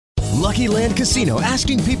Lucky Land Casino,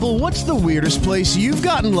 asking people, what's the weirdest place you've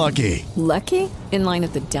gotten lucky? Lucky? In line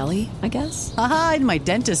at the deli, I guess? Aha, in my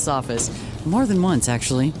dentist's office. More than once,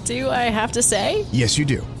 actually. Do I have to say? Yes, you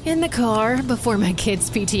do. In the car before my kids'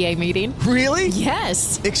 PTA meeting. Really?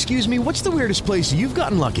 Yes. Excuse me, what's the weirdest place you've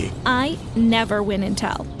gotten lucky? I never win and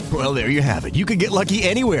tell. Well, there you have it. You can get lucky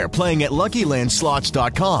anywhere, playing at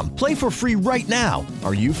LuckyLandSlots.com. Play for free right now.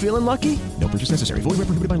 Are you feeling lucky? No purchase necessary. Void where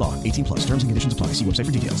prohibited by law. 18 plus. Terms and conditions apply. See website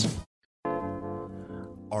for details.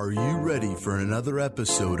 Are you ready for another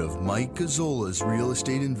episode of Mike Gazzola's Real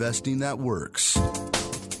Estate Investing That Works?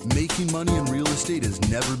 Making money in real estate has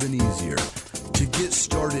never been easier. To get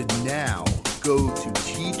started now, go to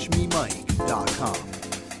teachmemike.com.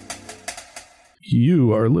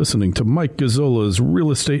 You are listening to Mike Gazzola's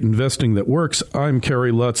Real Estate Investing That Works. I'm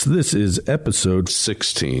Kerry Lutz. This is episode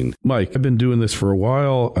 16. Mike, I've been doing this for a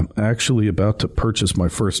while. I'm actually about to purchase my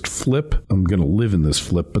first flip. I'm going to live in this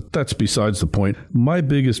flip, but that's besides the point. My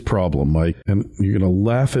biggest problem, Mike, and you're going to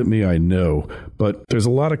laugh at me, I know, but there's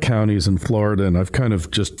a lot of counties in Florida, and I've kind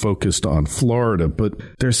of just focused on Florida, but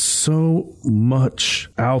there's so much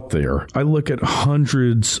out there. I look at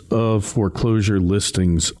hundreds of foreclosure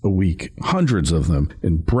listings a week, hundreds of them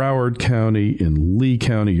in Broward County, in Lee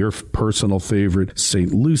County, your personal favorite,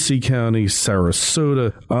 St. Lucie County,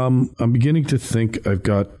 Sarasota. I'm beginning to think I've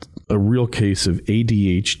got a real case of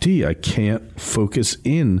ADHD. I can't focus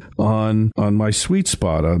in on my sweet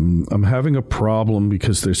spot. I'm having a problem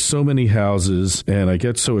because there's so many houses and I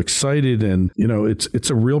get so excited, and you know it's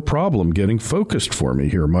a real problem getting focused for me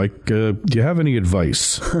here. Mike, do you have any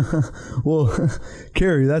advice? Well,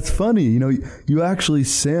 Kerry, that's funny. You know, you actually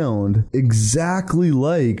sound exactly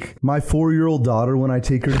like my 4-year-old daughter when I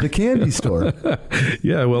take her to the candy store.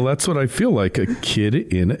 Yeah, well, that's what I feel like, a kid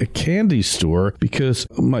in a candy store, because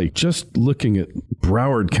Mike, just looking at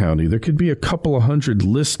Broward County, there could be a couple of hundred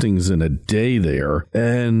listings in a day there,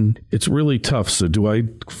 and it's really tough. So do I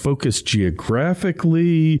focus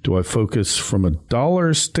geographically? Do I focus from a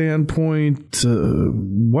dollar standpoint?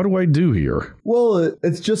 What do I do here? Well,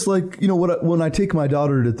 it's just like, you know, when I take my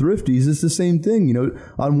daughter to Thrifties, it's the same thing. You know,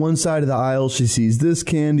 on one side of the aisle, she sees this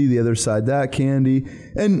candy, the other side, that candy,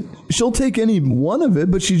 and she'll take any one of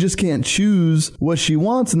it, but she just can't choose what she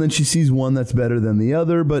wants. And then she sees one that's better than the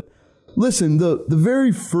other. But listen, the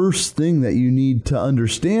very first thing that you need to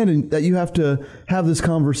understand, and that you have to have this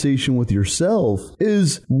conversation with yourself,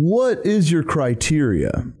 is what is your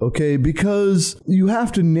criteria, okay? Because you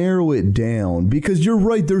have to narrow it down, because you're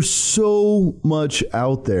right, there's so much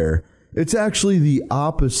out there. It's actually the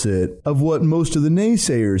opposite of what most of the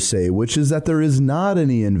naysayers say, which is that there is not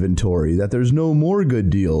any inventory, that there's no more good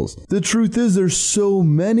deals. The truth is there's so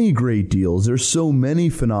many great deals, there's so many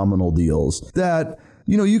phenomenal deals that,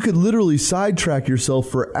 you know, you could literally sidetrack yourself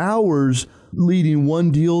for hours leading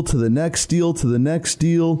one deal to the next deal to the next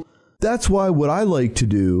deal. That's why what I like to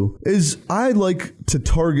do is I like to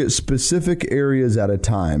target specific areas at a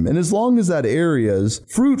time. And as long as that area is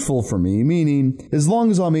fruitful for me, meaning as long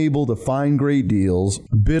as I'm able to find great deals,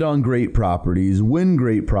 bid on great properties, win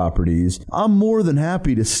great properties, I'm more than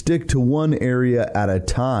happy to stick to one area at a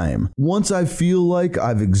time. Once I feel like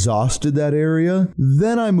I've exhausted that area,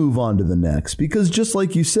 then I move on to the next. Because just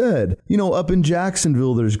like you said, you know, up in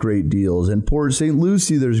Jacksonville, there's great deals. In Port St.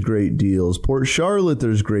 Lucie, there's great deals. Port Charlotte,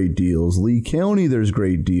 there's great deals. Lee County, there's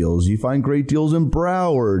great deals. You find great deals in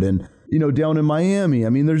Broward and, you know, down in Miami. I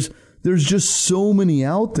mean, there's just so many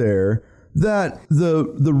out there that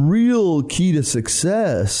the real key to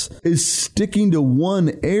success is sticking to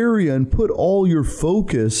one area and put all your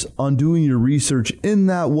focus on doing your research in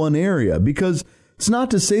that one area. Because it's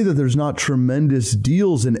not to say that there's not tremendous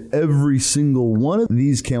deals in every single one of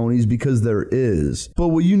these counties, because there is. But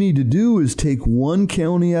what you need to do is take one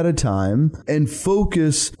county at a time and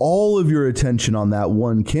focus all of your attention on that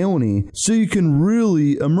one county so you can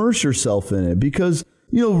really immerse yourself in it. Because,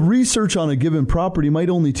 you know, research on a given property might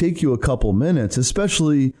only take you a couple minutes,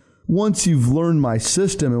 especially once you've learned my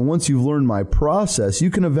system and once you've learned my process. You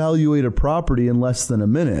can evaluate a property in less than a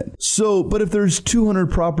minute. So, but if there's 200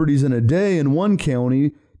 properties in a day in one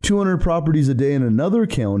county, 200 properties a day in another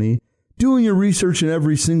county, doing your research in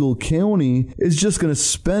every single county is just going to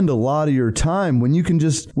spend a lot of your time when you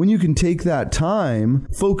can take that time,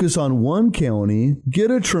 focus on one county,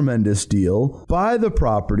 get a tremendous deal, buy the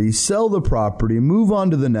property, sell the property, move on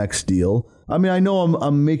to the next deal. I mean, I know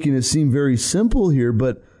I'm making it seem very simple here,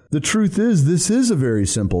 but the truth is, this is a very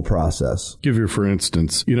simple process. Give you, for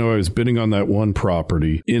instance, you know, I was bidding on that one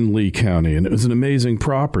property in Lee County, and it was an amazing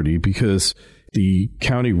property because the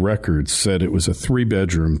county records said it was a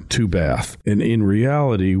 3-bedroom, 2-bath. And in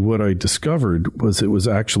reality, what I discovered was it was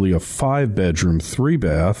actually a 5-bedroom,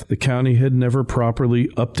 3-bath. The county had never properly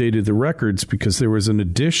updated the records because there was an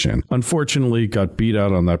addition. Unfortunately, got beat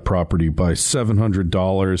out on that property by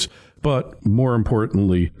 $700, but more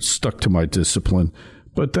importantly, stuck to my discipline.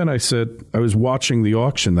 But then I said, I was watching the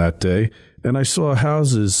auction that day, and I saw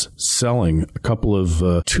houses selling, a couple of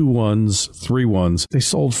 2-1s, 3-1s. They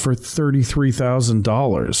sold for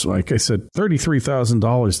 $33,000. Like I said,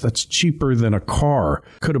 $33,000, that's cheaper than a car.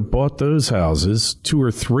 Could have bought those houses, 2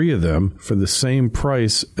 or 3 of them, for the same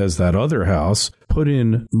price as that other house. Put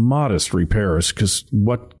in modest repairs, because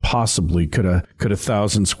what possibly could a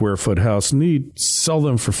 1,000 square foot house need? Sell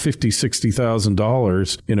them for $50,000,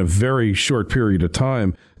 $60,000 in a very short period of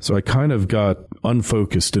time. So I kind of got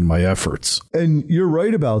unfocused in my efforts. And you're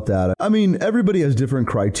right about that. I mean, everybody has different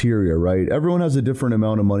criteria, right? Everyone has a different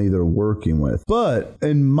amount of money they're working with. But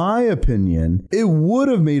in my opinion, it would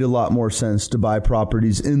have made a lot more sense to buy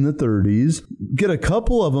properties in the 30s, get a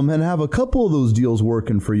couple of them, and have a couple of those deals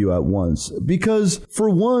working for you at once. Because for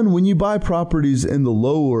one, when you buy properties in the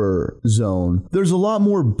lower zone, there's a lot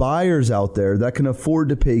more buyers out there that can afford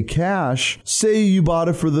to pay cash. Say you bought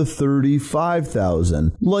it for the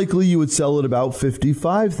 $35,000. Likely you would sell it about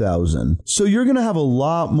 $55,000. So you're going to have a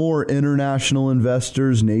lot more international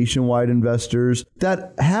investors, nationwide investors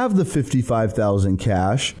that have the $55,000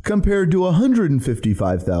 cash compared to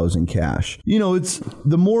 $155,000 cash. You know, it's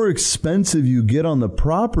the more expensive you get on the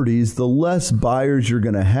properties, the less buyers you're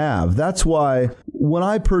going to have. That's why when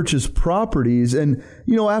I purchase properties, and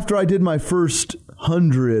you know, after I did my first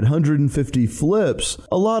 150 flips,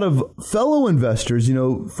 a lot of fellow investors, you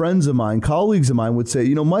know, friends of mine, colleagues of mine would say,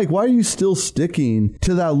 you know, Mike, why are you still sticking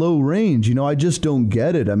to that low range? You know, I just don't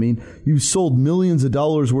get it. I mean, you've sold millions of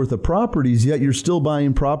dollars worth of properties, yet you're still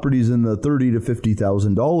buying properties in the $30,000 to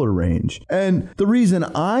 $50,000 range. And the reason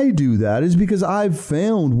I do that is because I've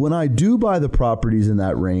found when I do buy the properties in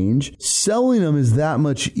that range, selling them is that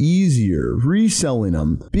much easier, reselling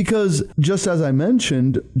them. Because just as I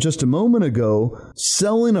mentioned just a moment ago,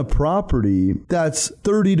 selling a property that's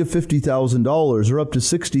 $30,000 to $50,000 or up to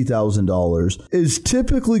 $60,000 is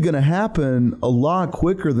typically going to happen a lot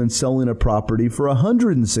quicker than selling a property for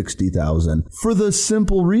 $160,000, for the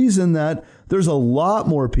simple reason that there's a lot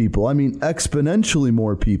more people, I mean exponentially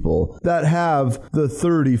more people, that have the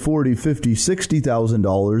 $30,000, $40,000, $50,000,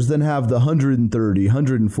 $60,000 than have the $130,000,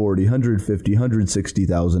 $140,000, $150,000,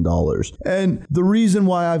 $160,000. And the reason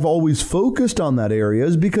why I've always focused on that area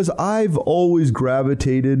is because I've always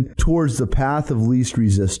gravitated towards the path of least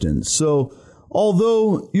resistance. So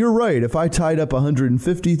although you're right, if I tied up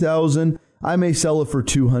 $150,000, I may sell it for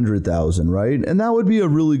 $200,000, right? And that would be a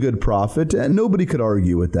really good profit, and nobody could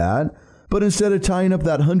argue with that. But instead of tying up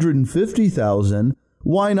that $150,000,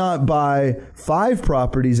 why not buy 5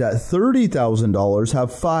 properties at $30,000,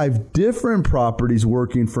 have 5 different properties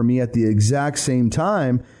working for me at the exact same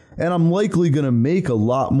time, and I'm likely going to make a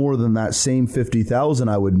lot more than that same $50,000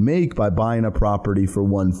 I would make by buying a property for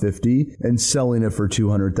 $150,000 and selling it for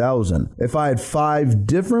 $200,000. If I had 5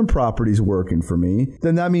 different properties working for me,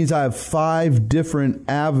 then that means I have 5 different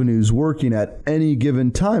avenues working at any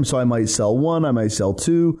given time. So I might sell 1, I might sell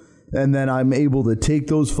 2, and then I'm able to take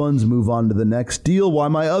those funds, move on to the next deal, while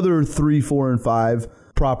my other 3, 4, and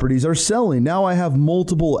 5 properties are selling. Now I have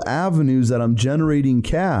multiple avenues that I'm generating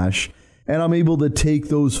cash, and I'm able to take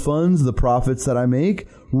those funds, the profits that I make,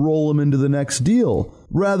 roll them into the next deal,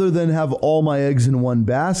 rather than have all my eggs in one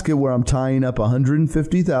basket where I'm tying up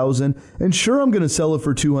 $150,000. And sure, I'm going to sell it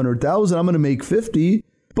for $200,000. I'm going to make $50,000.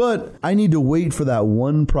 But I need to wait for that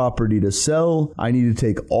one property to sell. I need to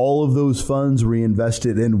take all of those funds, reinvest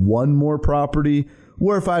it in one more property.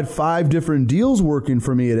 Where if I had 5 different deals working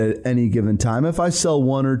for me at any given time, if I sell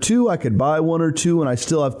 1 or 2, I could buy 1 or 2 and I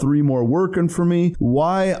still have 3 more working for me.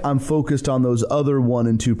 Why? I'm focused on those other 1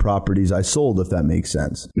 and 2 properties I sold, if that makes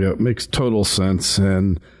sense. Yeah, it makes total sense.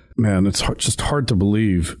 And man, it's just hard to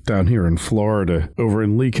believe down here in Florida, over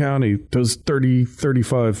in Lee County, those $30,000,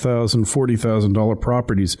 $35,000, $40,000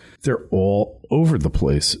 properties, they're all over the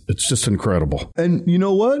place. It's just incredible. And you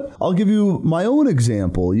know what? I'll give you my own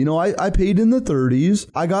example. You know, I paid in the 30s.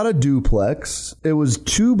 I got a duplex. It was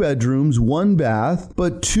 2 bedrooms, 1 bath,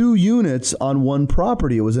 but 2 units on 1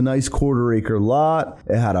 property. It was a nice 1/4 acre lot.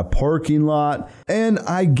 It had a parking lot, and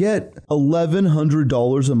I get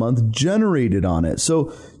 $1,100 a month generated on it.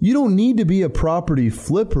 So you don't need to be a property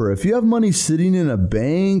flipper. If you have money sitting in a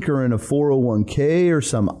bank or in a 401k or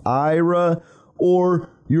some IRA, or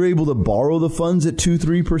You're able to borrow the funds at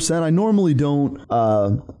 2-3%. I normally don't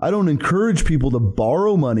encourage people to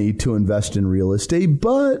borrow money to invest in real estate,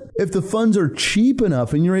 but if the funds are cheap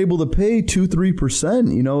enough and you're able to pay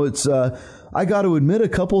 2-3%, you know, it's I got to admit, a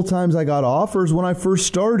couple of times I got offers when I first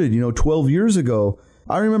started, 12 years ago.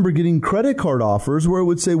 I remember getting credit card offers where it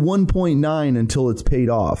would say 1.9 until it's paid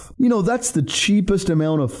off. That's the cheapest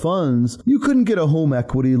amount of funds. You couldn't get a home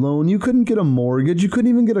equity loan. You couldn't get a mortgage. You couldn't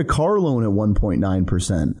even get a car loan at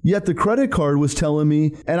 1.9%. Yet the credit card was telling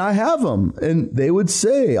me, and I have them, and they would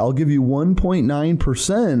say, I'll give you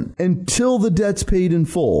 1.9% until the debt's paid in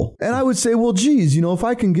full. And I would say, well, geez, if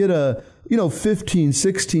I can get a 15,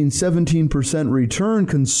 16, 17% return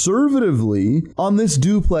conservatively on this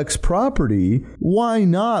duplex property, why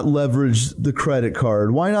not leverage the credit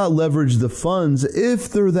card? Why not leverage the funds if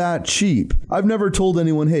they're that cheap? I've never told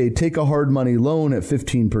anyone, hey, take a hard money loan at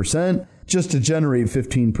 15% just to generate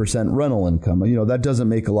 15% rental income. That doesn't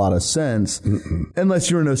make a lot of sense unless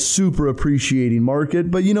you're in a super appreciating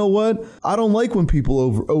market. But you know what? I don't like when people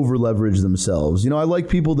over leverage themselves. I like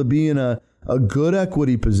people to be in a good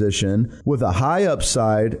equity position with a high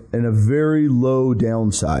upside and a very low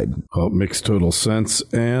downside. Well, it makes total sense.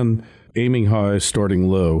 And aiming high, starting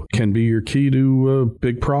low can be your key to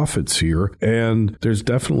big profits here. And there's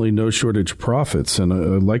definitely no shortage of profits. And I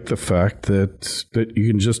like the fact that you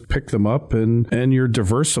can just pick them up and you're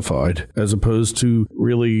diversified as opposed to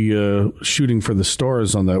really shooting for the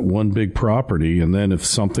stars on that one big property. And then if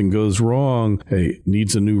something goes wrong,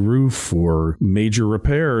 needs a new roof or major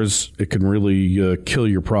repairs, it can really kill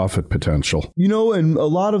your profit potential. And a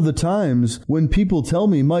lot of the times when people tell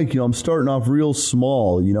me, Mike, I'm starting off real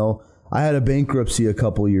small, I had a bankruptcy a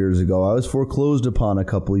couple years ago. I was foreclosed upon a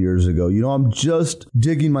couple years ago. I'm just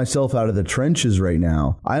digging myself out of the trenches right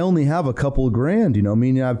now. I only have a couple of grand,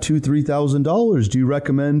 meaning I have $2,000-$3,000. Do you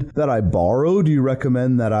recommend that I borrow? Do you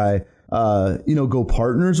recommend that I go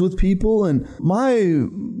partners with people? And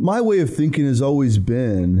my way of thinking has always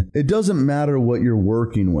been, it doesn't matter what you're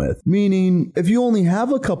working with. Meaning, if you only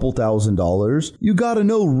have a couple $1,000s, you got to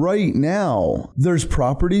know right now there's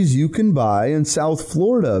properties you can buy in South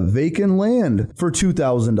Florida, vacant land for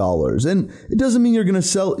 $2,000. And it doesn't mean you're going to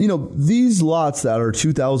sell, these lots that are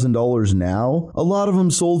 $2,000 now, a lot of them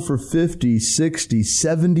sold for $50,000,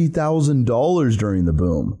 $60,000, $70,000 during the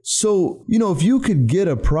boom. So, if you could get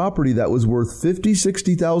a property that was worth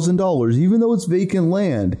 $50,000, $60,000, even though it's vacant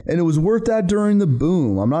land, and it was worth that during the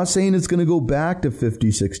boom. I'm not saying it's going to go back to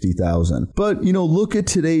 $50,000, $60,000, but look at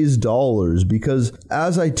today's dollars, because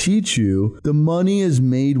as I teach you, the money is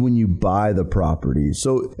made when you buy the property.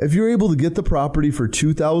 So if you're able to get the property for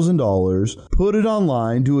 $2,000, put it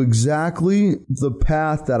online, do exactly the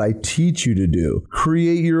path that I teach you to do.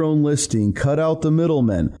 Create your own listing, cut out the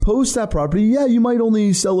middlemen, post that property. Yeah, you might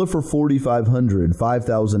only sell it for $4,500,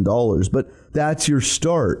 $5,000. But that's your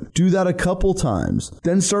start. Do that a couple times.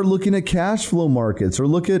 Then start looking at cash flow markets, or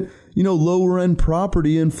look at, lower end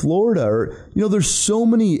property in Florida, or, there's so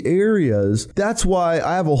many areas. That's why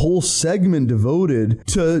I have a whole segment devoted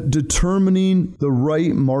to determining the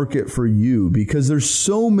right market for you, because there's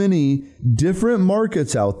so many different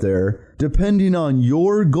markets out there depending on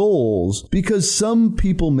your goals, because some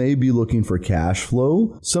people may be looking for cash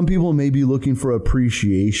flow. Some people may be looking for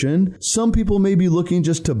appreciation. Some people may be looking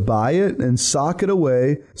just to buy it and sock it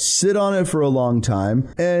away, sit on it for a long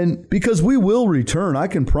time. And because we will return, I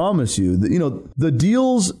can promise you that, the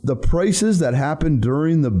deals, the prices that happened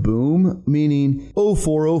during the boom, meaning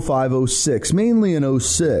 04, 05, 06, mainly in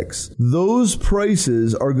 06, those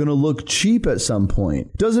prices are going to look cheap at some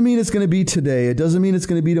point. Doesn't mean it's going to be today. It doesn't mean it's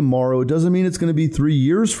going to be tomorrow. It doesn't mean it's going to be 3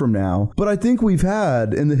 years from now. But I think we've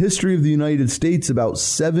had in the history of the United States about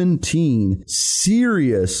 17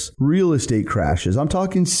 serious real estate crashes. I'm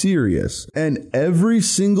talking serious. And every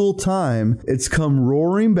single time it's come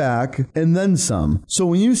roaring back and then some. So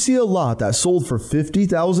when you see a lot that sold for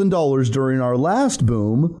 $50,000 during our last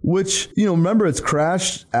boom, which, remember, it's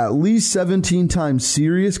crashed at least 17 times,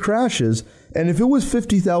 serious crashes. And if it was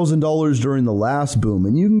 $50,000 during the last boom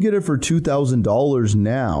and you can get it for $2,000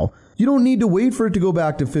 now, you don't need to wait for it to go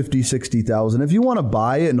back to $50,000, $60,000. If you want to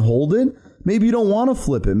buy it and hold it, maybe you don't want to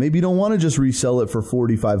flip it. Maybe you don't want to just resell it for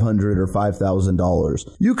 $4,500 or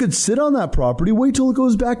 $5,000. You could sit on that property, wait till it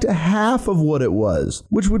goes back to half of what it was,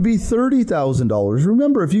 which would be $30,000.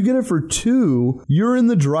 Remember, if you get it for $2,000, you're in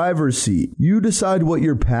the driver's seat. You decide what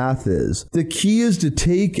your path is. The key is to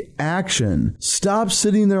take action. Stop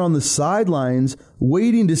sitting there on the sidelines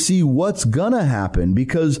waiting to see what's gonna happen,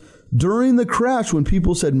 because during the crash, when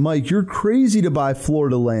people said, Mike, you're crazy to buy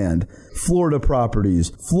Florida land, Florida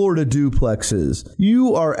properties, Florida duplexes.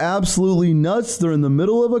 You are absolutely nuts. They're in the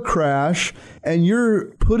middle of a crash and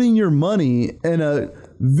you're putting your money in a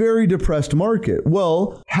very depressed market.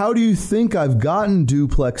 Well, how do you think I've gotten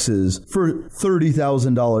duplexes for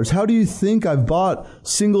 $30,000? How do you think I've bought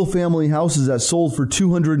single family houses that sold for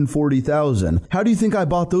 $240,000? How do you think I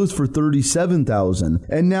bought those for $37,000?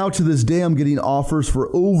 And now to this day, I'm getting offers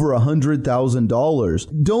for over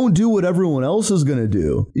 $100,000. Don't do what everyone else is going to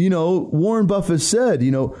do. You know, Warren Buffett said,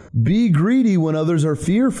 be greedy when others are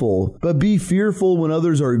fearful, but be fearful when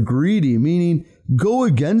others are greedy, meaning go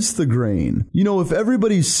against the grain. If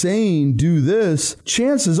everybody's saying do this,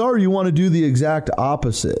 chances are you want to do the exact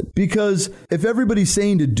opposite. Because if everybody's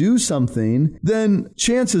saying to do something, then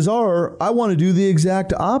chances are I want to do the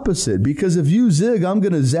exact opposite. Because if you zig, I'm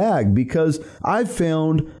going to zag. Because I've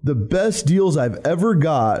found the best deals I've ever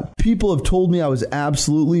got. People have told me I was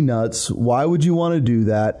absolutely nuts. Why would you want to do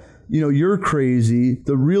that? You're crazy.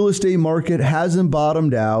 The real estate market hasn't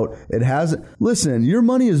bottomed out. It hasn't. Listen, your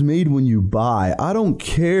money is made when you buy. I don't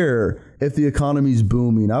care if the economy's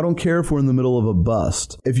booming. I don't care if we're in the middle of a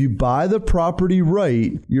bust. If you buy the property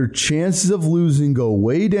right, your chances of losing go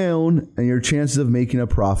way down and your chances of making a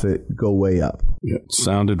profit go way up. Yeah,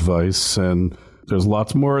 sound advice. And there's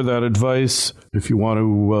lots more of that advice. If you want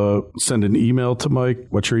to send an email to Mike,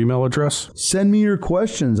 what's your email address? Send me your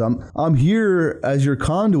questions. I'm here as your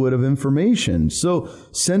conduit of information. So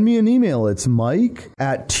send me an email. It's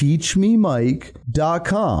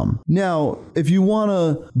mike@teachmemike.com. Now, if you want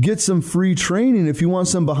to get some free training, if you want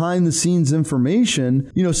some behind the scenes information,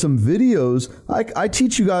 some videos, I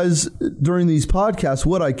teach you guys during these podcasts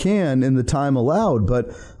what I can in the time allowed,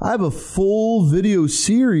 but I have a full video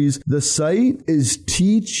series. The site is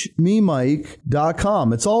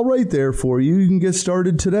teachmemike.com. It's all right there for you. You can get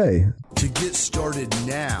started today. To get started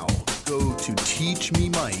now, go to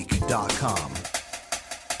teachmemike.com.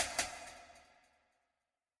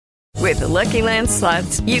 With the Lucky Land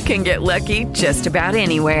Slots, you can get lucky just about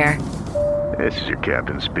anywhere. This is your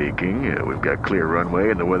captain speaking. We've got clear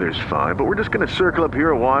runway and the weather's fine, but we're just going to circle up here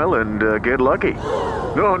a while and get lucky.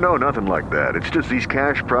 No, nothing like that. It's just these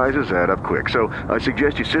cash prizes add up quick. So I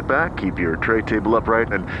suggest you sit back, keep your tray table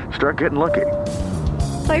upright, and start getting lucky.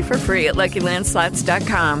 Play for free at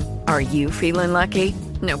LuckyLandSlots.com. Are you feeling lucky?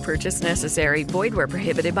 No purchase necessary. Void where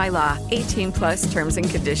prohibited by law. 18+ terms and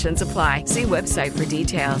conditions apply. See website for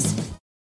details.